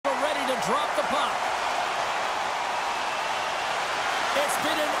drop the puck. It's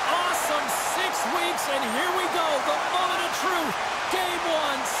been an awesome 6 weeks, and here we go, the moment of truth. Game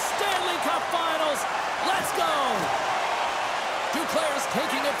 1, Stanley Cup Finals. Let's go. Duclair's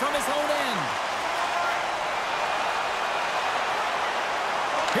taking it from his own end.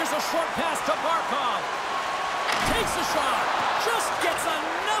 Here's a short pass to Barkov. Takes a shot. Just gets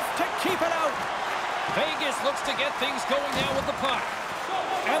enough to keep it out. Vegas looks to get things going now with the puck.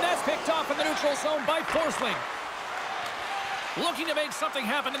 And that's picked off in the neutral zone by Forsling. Looking to make something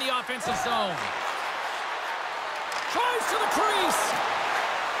happen in the offensive zone. Tries to the crease.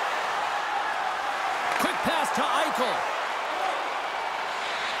 Quick pass to Eichel.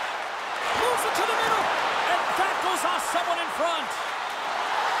 Moves it to the middle. And that goes off someone in front.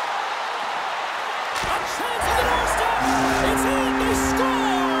 A chance at the doorstep. It's in. They score.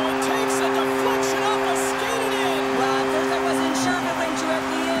 It takes a deflection off a skated in. Well, at first I wasn't sure if it went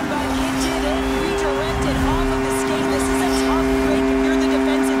directly in, but it did it. Redirected off of the skate. This is a tough break. If you're the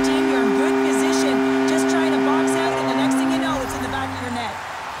defensive team, you're in good position. Just trying to box out, and the next thing you know, it's in the back of your net.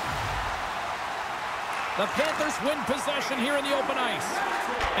 The Panthers win possession here in the open ice.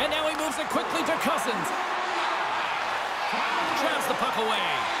 And now he moves it quickly to Cousins. Jabs the puck away.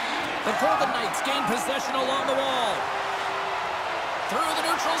 The Golden Knights gain possession along the wall. Through the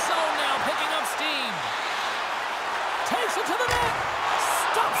neutral zone now, picking up steam. Takes it to the net.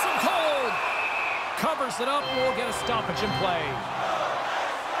 Stops him cold. Covers it up, and we'll get a stoppage in play.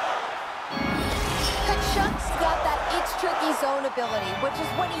 Kachuk's got that it's tricky zone ability, which is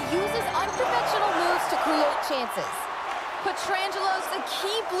when he uses unconventional moves to create chances. Petrangelo's the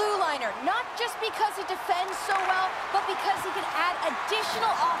key blue liner, not just because he defends so well, but because he can add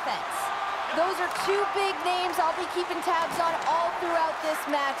additional offense. Those are two big names I'll be keeping tabs on all throughout this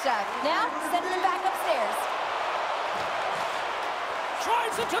matchup. Now, sending him back upstairs.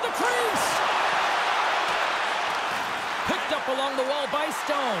 Drives it to the crease. Picked up along the wall by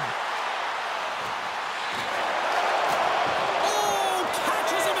Stone. Oh,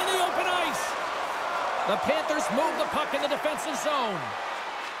 catches him in the open ice. The Panthers move the puck in the defensive zone.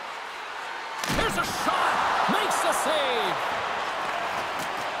 Here's a shot. Makes the save.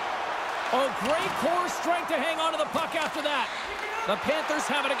 Oh, great core strength to hang on to the puck after that. The Panthers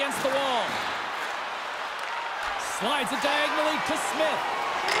have it against the wall. Slides it diagonally to Smith.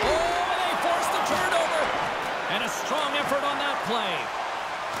 Oh, they force the turnover. And a strong effort on that play.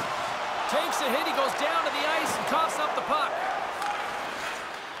 Takes a hit. He goes down to the ice and coughs up the puck.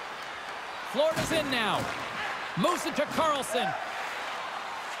 Florida's in now. Moves it to Carlson.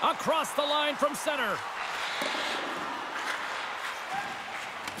 Across the line from center.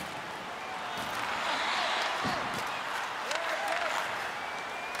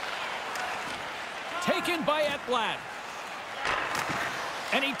 Taken by Ekblad.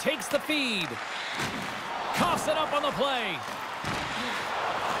 And he takes the feed. Coughs it up on the play.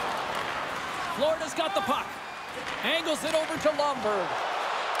 Florida's got the puck. Angles it over to Lomberg.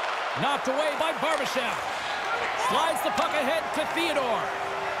 Knocked away by Barbashev. Slides the puck ahead to Theodore.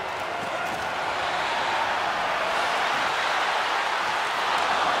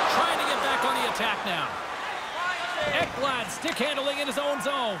 Trying to get back on the attack now. Ekblad stick handling in his own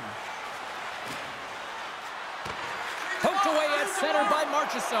zone. Poked away at center by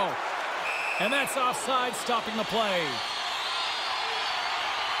Marchessault. And that's offside, stopping the play.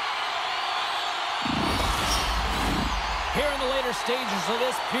 Here in the later stages of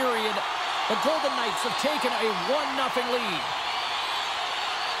this period, the Golden Knights have taken a 1-0 lead.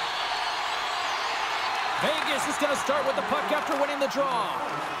 Vegas is going to start with the puck after winning the draw.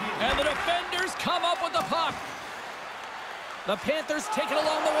 And the defenders come up with the puck. The Panthers take it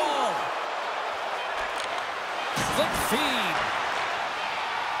along the wall. Slick feed.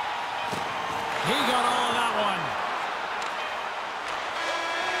 He got all of that one.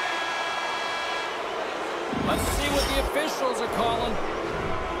 Let's see what the officials are calling.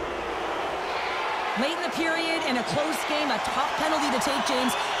 Late in the period, in a close game, a tough penalty to take,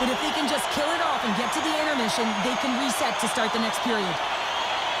 James. But if they can just kill it off and get to the intermission, they can reset to start the next period.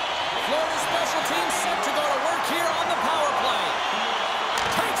 Florida special teams set to go to work here on the power play.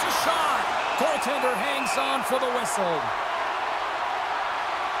 Takes a shot. Goaltender hangs on for the whistle.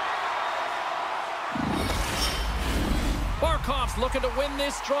 Barkov's looking to win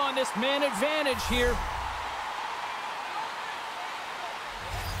this draw on this man advantage here.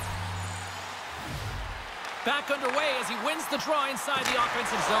 Back underway as he wins the draw inside the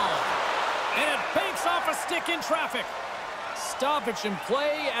offensive zone. And it banks off a stick in traffic. Stoppage in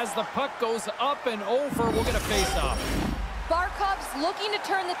play as the puck goes up and over. We'll get a face-off. Barkov's looking to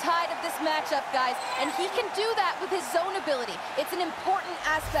turn the tide of this matchup, guys, and he can do that with his zone ability. It's an important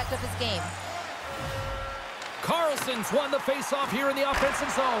aspect of his game. Carlson's won the face-off here in the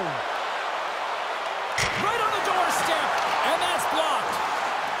offensive zone. Right on the doorstep, and that's blocked.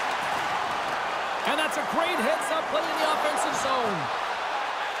 And that's a great heads-up play in the offensive zone.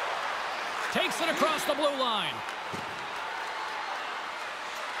 Takes it across the blue line.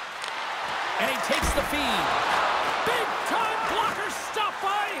 And he takes the feed. Big-time blocker stop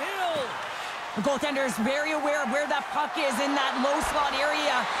by Hill. The goaltender is very aware of where that puck is in that low slot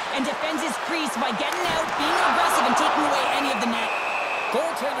area and defends his crease by getting out, being aggressive, and taking away any of the net.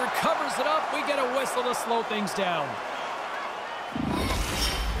 Goaltender covers it up. We get a whistle to slow things down.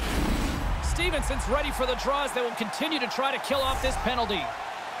 Stevenson's ready for the draws that will continue to try to kill off this penalty.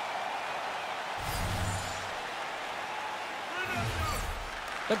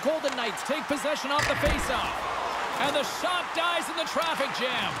 The Golden Knights take possession off the faceoff. And the shot dies in the traffic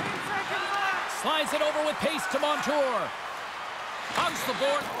jam. Slides it over with pace to Montour. Hugs the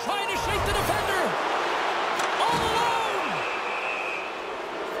board, trying to shake the defender. All alone!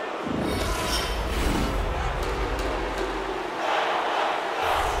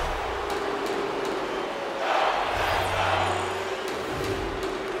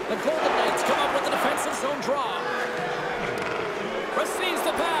 The Golden Knights come up with the defensive zone draw. Receives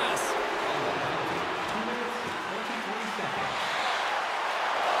the pass.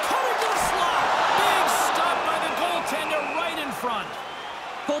 Coming to the slot. Big stop by the goaltender right in front.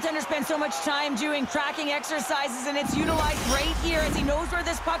 Goaltender spends so much time doing tracking exercises, and it's utilized right here as he knows where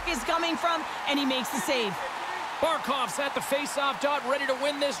this puck is coming from, and he makes the save. Barkov's at the face-off dot, ready to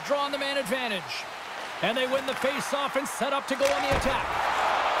win this draw on the man advantage. And they win the face-off and set up to go on the attack.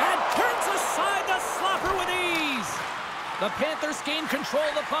 And turns aside the slapper with ease. The Panthers gain control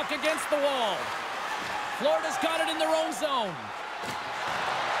of the puck against the wall. Florida's got it in their own zone.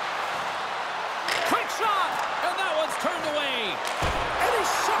 Quick shot, and that one's turned away. And he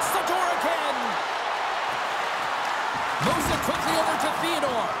shuts the door again. Moves it quickly over to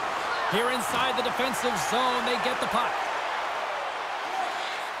Theodore. Here inside the defensive zone, they get the puck.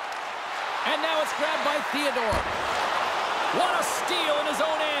 And now it's grabbed by Theodore. What a steal in his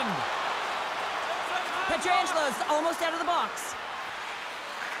own end. Petrangelo's almost out of the box.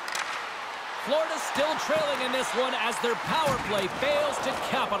 Florida's still trailing in this one as their power play fails to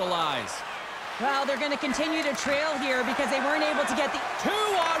capitalize. Well, they're going to continue to trail here because they weren't able to get the...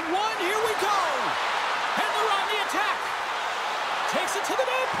 2-on-1, here we go! And they're on the attack! Takes it to the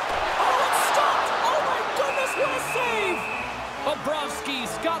net! Oh, it's stopped! Oh my goodness, what a save!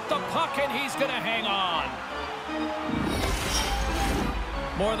 Bobrovsky's got the puck and he's going to hang on.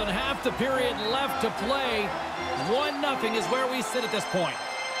 More than half the period left to play. 1-0 is where we sit at this point.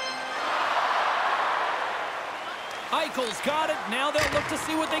 Eichel's got it. Now they'll look to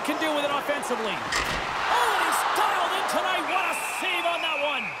see what they can do with it offensively. Oh, and he's dialed in tonight. What a save on that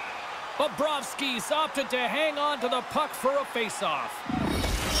one. Bobrovsky's opted to hang on to the puck for a face-off.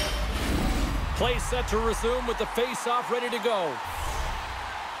 Play set to resume with the face-off ready to go.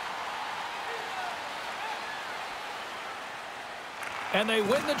 And they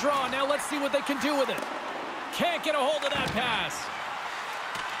win the draw. Now let's see what they can do with it. Can't get a hold of that pass.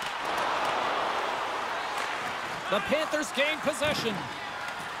 The Panthers gain possession.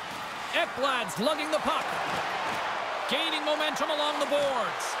 Ekblad's lugging the puck. Gaining momentum along the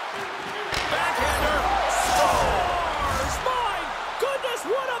boards. Backhander scores! My goodness,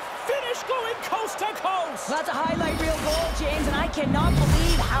 what a finish going coast to coast! Well, that's a highlight reel goal, James, and I cannot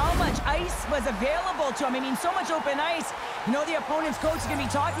believe how much ice was available to him. I mean, so much open ice. You know the opponent's coach is going to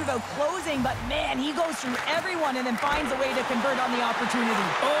be talking about closing, but man, he goes through everyone and then finds a way to convert on the opportunity.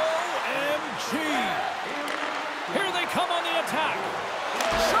 OMG! Here they come on the attack.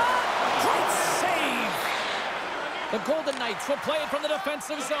 Shot! Great save! The Golden Knights will play it from the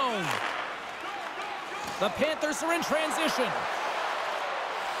defensive zone. The Panthers are in transition.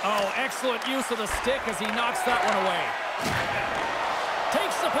 Oh, excellent use of the stick as he knocks that one away.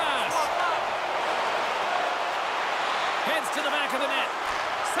 Takes the pass. Heads to the back of the net.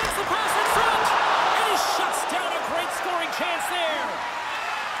 Sends the pass in front. And he shuts down a great scoring chance there.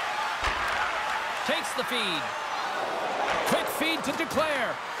 Takes the feed. Quick feed to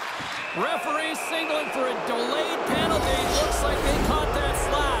declare. Referee signaling for a delayed penalty. Looks like they caught that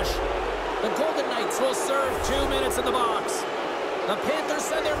slash. The Golden Knights will serve 2 minutes in the box. The Panthers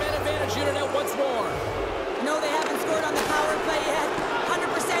send their man advantage unit out once more. No, they haven't scored on the power play yet. 100%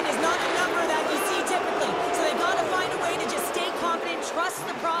 is not the number that you see typically. So they've got to find a way to just stay confident, trust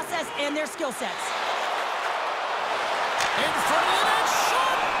the process and their skill sets. In front of the net,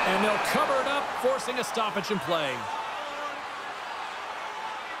 shot! And they'll cover it up, forcing a stoppage in play.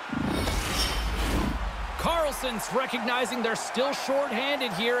 Carlson's recognizing they're still short-handed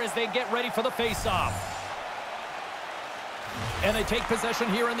here as they get ready for the face-off. And they take possession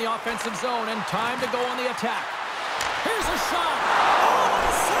here in the offensive zone, and time to go on the attack. Here's a shot. Oh,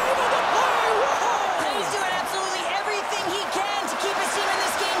 the save of the play. Whoa! He's doing absolutely everything he can to keep his team in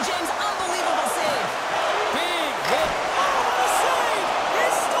this game, James. Unbelievable save. Big hit. Oh, the save. He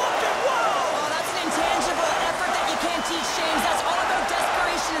stopped it. Whoa! Oh, that's an intangible effort that you can't teach, James. That's all about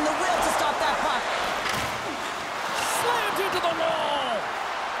desperation and the will to stop that puck. Slammed into the wall.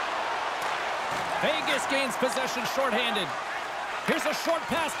 Vegas gains possession shorthanded. Here's a short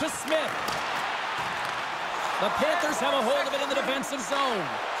pass to Smith. The Panthers have a hold of it in the defensive zone.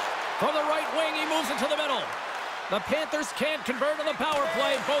 From the right wing, he moves it to the middle. The Panthers can't convert on the power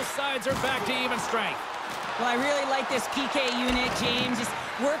play. Both sides are back to even strength. Well, I really like this PK unit, James. Just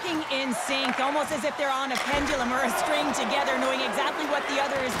working in sync, almost as if they're on a pendulum or a string together, knowing exactly what the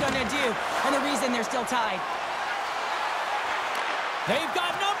other is going to do, and the reason they're still tied. They've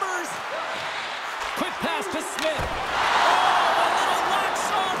got numbers. Quick pass to Smith. Oh, a little wax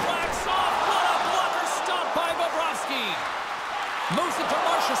off. What a blocker stop by Bobrovsky. Moves it to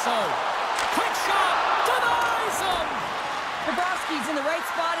Marchessault. Quick shot. Denies him. Bobrovsky's in the right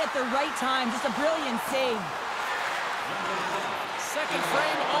spot at the right time. Just a brilliant save. Second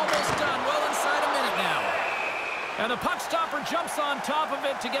frame almost done. Well inside a minute now. And the puck stopper jumps on top of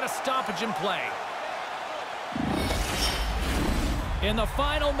it to get a stoppage in play. In the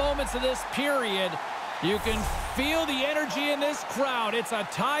final moments of this period, you can feel the energy in this crowd. It's a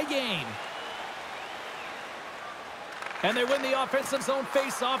tie game. And they win the offensive zone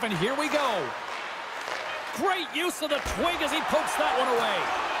face-off, and here we go. Great use of the twig as he pokes that one away.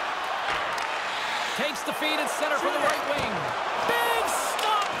 Takes the feed at center for the right wing. Big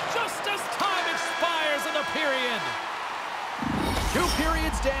stop just as time expires in the period. 2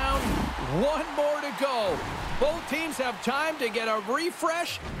 periods down, 1 more to go. Both teams have time to get a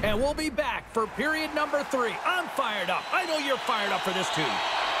refresh, and we'll be back for period number 3. I'm fired up. I know you're fired up for this too.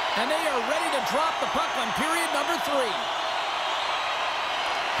 And they are ready to drop the puck on period number 3.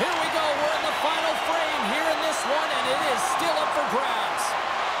 Here we go. We're in the final frame here in this one, and it is still up for grabs.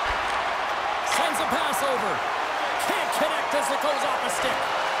 Sends a pass over. Can't connect as it goes off a stick.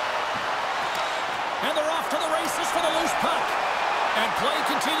 And they're off to the races for the loose puck. And play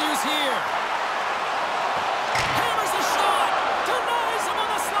continues here. Hammers the shot. Denies him on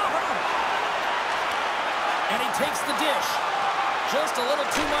the slapper. And he takes the dish. Just a little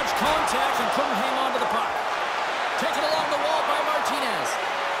too much contact and couldn't hang on to the puck. Taken along the wall by Martinez.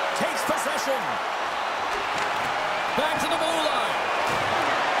 Takes possession. Back to the blue line.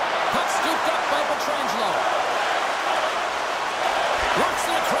 Puck scooped up by Pietrangelo. Works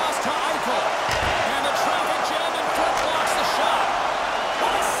it across to Eichel. And the traffic jam in front blocks the shot.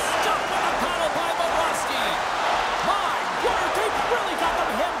 What a stop with the paddle by Bobrovsky. My word, they've really got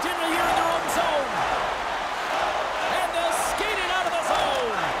them hemmed in here in their own zone. And they'll skate it out of the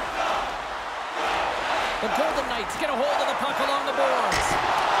zone. The Golden Knights get a hold of the puck along the boards.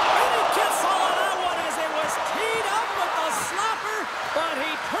 And he gets all of that one as it was teed up with the slapper, but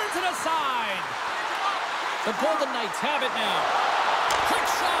he turns it aside. The Golden Knights have it now. Quick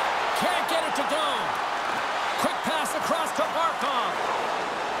shot. Can't get it to go. Quick pass across to Barkov.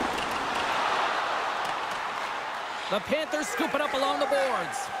 The Panthers scoop it up along the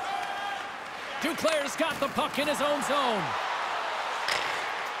boards. Duclair's got the puck in his own zone.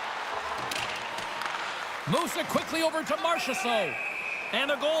 Moves it quickly over to Marchessault. And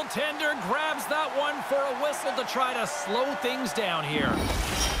the goaltender grabs that one for a whistle to try to slow things down here.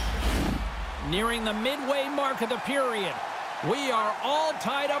 Nearing the midway mark of the period. We are all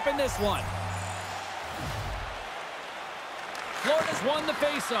tied up in this one. Florida's won the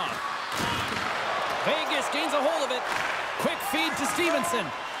faceoff. Vegas gains a hold of it. Quick feed to Stevenson.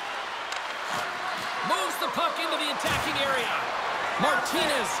 Moves the puck into the attacking area.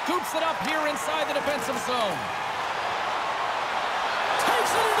 Martinez scoops it up here inside the defensive zone.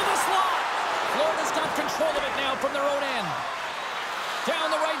 Takes it into the slot. Florida's got control of it now from their own end. Down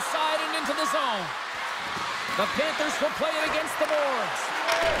the right side and into the zone. The Panthers will play it against the boards.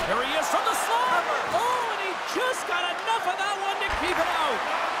 Here he is from the slot. Oh, and he just got enough of that one to keep it out.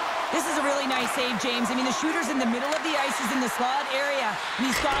 This is a really nice save, James. I mean, the shooter's in the middle of the ice. He's in the slot area, and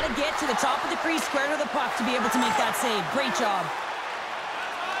he's got to get to the top of the crease, square to the puck to be able to make that save. Great job.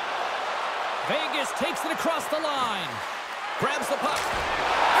 Vegas takes it across the line. Grabs the puck.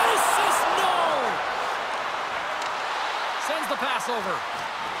 And assist, no! Sends the pass over.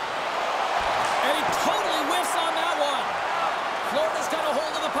 And he totally whiffs on that one. Florida's got a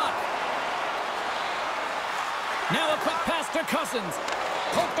hold of the puck. Now a quick pass to Cousins.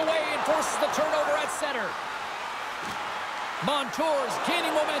 Poked away and forces the turnover at center. Montour's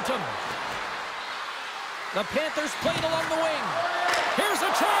gaining momentum. The Panthers played along the wing. Here's a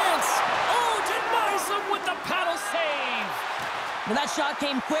chance. Oh, denies him with the paddle save. Well, that shot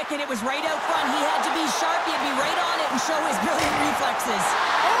came quick, and it was right out front. He had to be sharp. He had to be right on it and show his brilliant reflexes.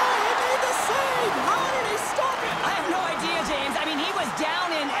 Oh, he made the save. How did he stop it? I have no idea, James. I mean, he was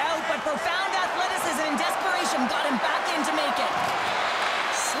down and out, but profound athleticism and desperation got him back in to make it.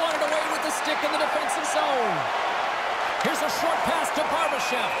 Swatted away with the stick in the defensive zone. Here's a short pass to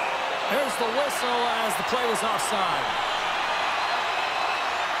Barbashev. There's the whistle as the play was offside.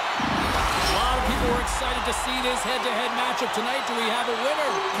 A lot of people were excited to see this head-to-head matchup tonight. Do we have a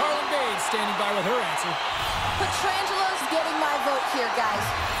winner? Carlin Bates standing by with her answer. Petrangelo's getting my vote here, guys.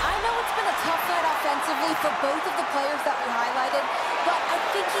 I know it's been a tough night offensively for both of the players that we highlighted, but I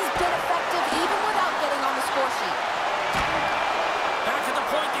think he's been effective even without getting on the score sheet. Back at the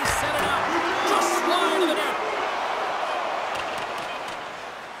point, they set it up. Just slide to the net.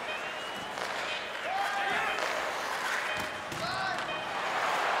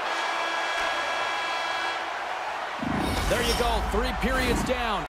 There you go, 3 periods down.